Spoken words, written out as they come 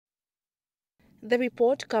The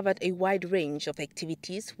report covered a wide range of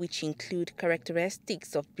activities which include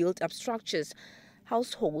characteristics of built-up structures,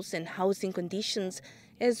 households and housing conditions,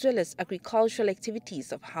 as well as agricultural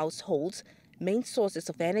activities of households, main sources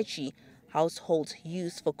of energy, households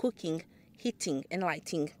used for cooking, heating and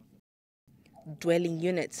lighting. Dwelling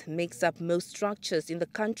units makes up most structures in the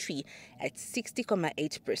country at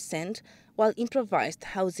 60.8%, while improvised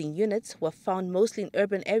housing units were found mostly in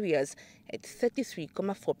urban areas at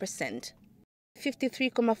 33.4%.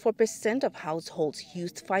 53.4% of households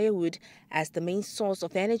used firewood as the main source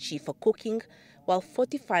of energy for cooking, while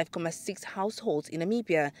 45.6% households in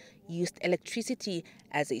Namibia used electricity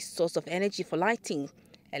as a source of energy for lighting.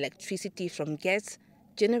 Electricity from gas,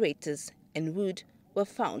 generators and wood were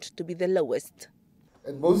found to be the lowest.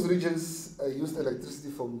 And most regions used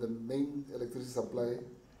electricity from the main electricity supply,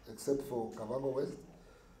 except for Kavango West,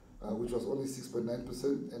 which was only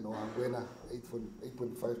 6.9%, and Ohangwena,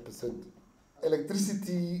 8.5%.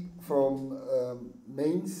 Electricity from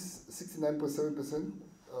mains, 69.7%,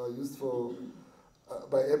 used for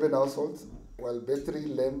by urban households, while battery,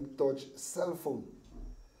 lamp, torch, cell phone.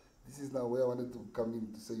 This is now where I wanted to come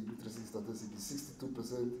in to say interesting statistics.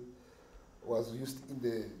 62% was used in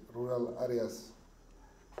the rural areas.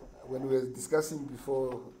 When we were discussing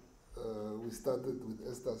before we started with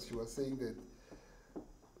Esther, she was saying that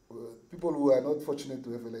people who are not fortunate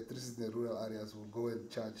to have electricity in the rural areas will go and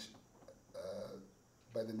charge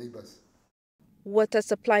by the neighbors. Water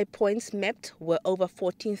supply points mapped were over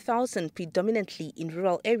 14,000, predominantly in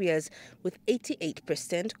rural areas with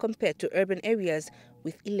 88% compared to urban areas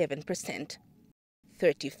with 11%.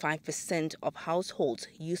 35% of households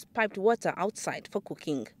use piped water outside for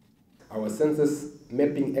cooking. Our census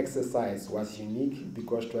mapping exercise was unique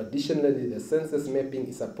because traditionally the census mapping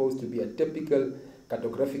is supposed to be a typical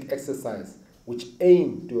cartographic exercise which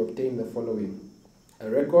aimed to obtain the following: a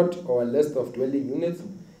record or a list of dwelling units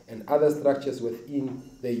and other structures within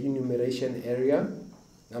the enumeration area.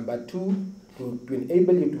 Number two, to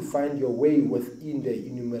enable you to find your way within the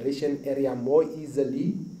enumeration area more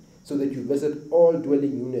easily so that you visit all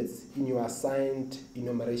dwelling units in your assigned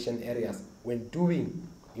enumeration areas when doing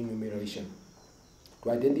enumeration.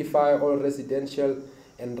 To identify all residential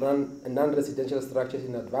and non-residential structures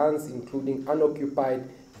in advance, including unoccupied,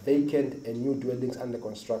 vacant and new dwellings under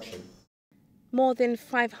construction. More than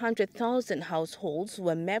 500,000 households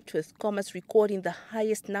were mapped, with Commerce recording the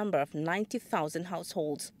highest number of 90,000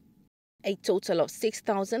 households. A total of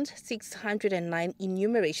 6,609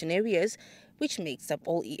 enumeration areas, which makes up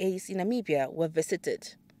all EAs in Namibia, were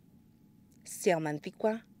visited. Selman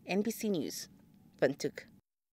Pikwa, NBC News, Windhoek.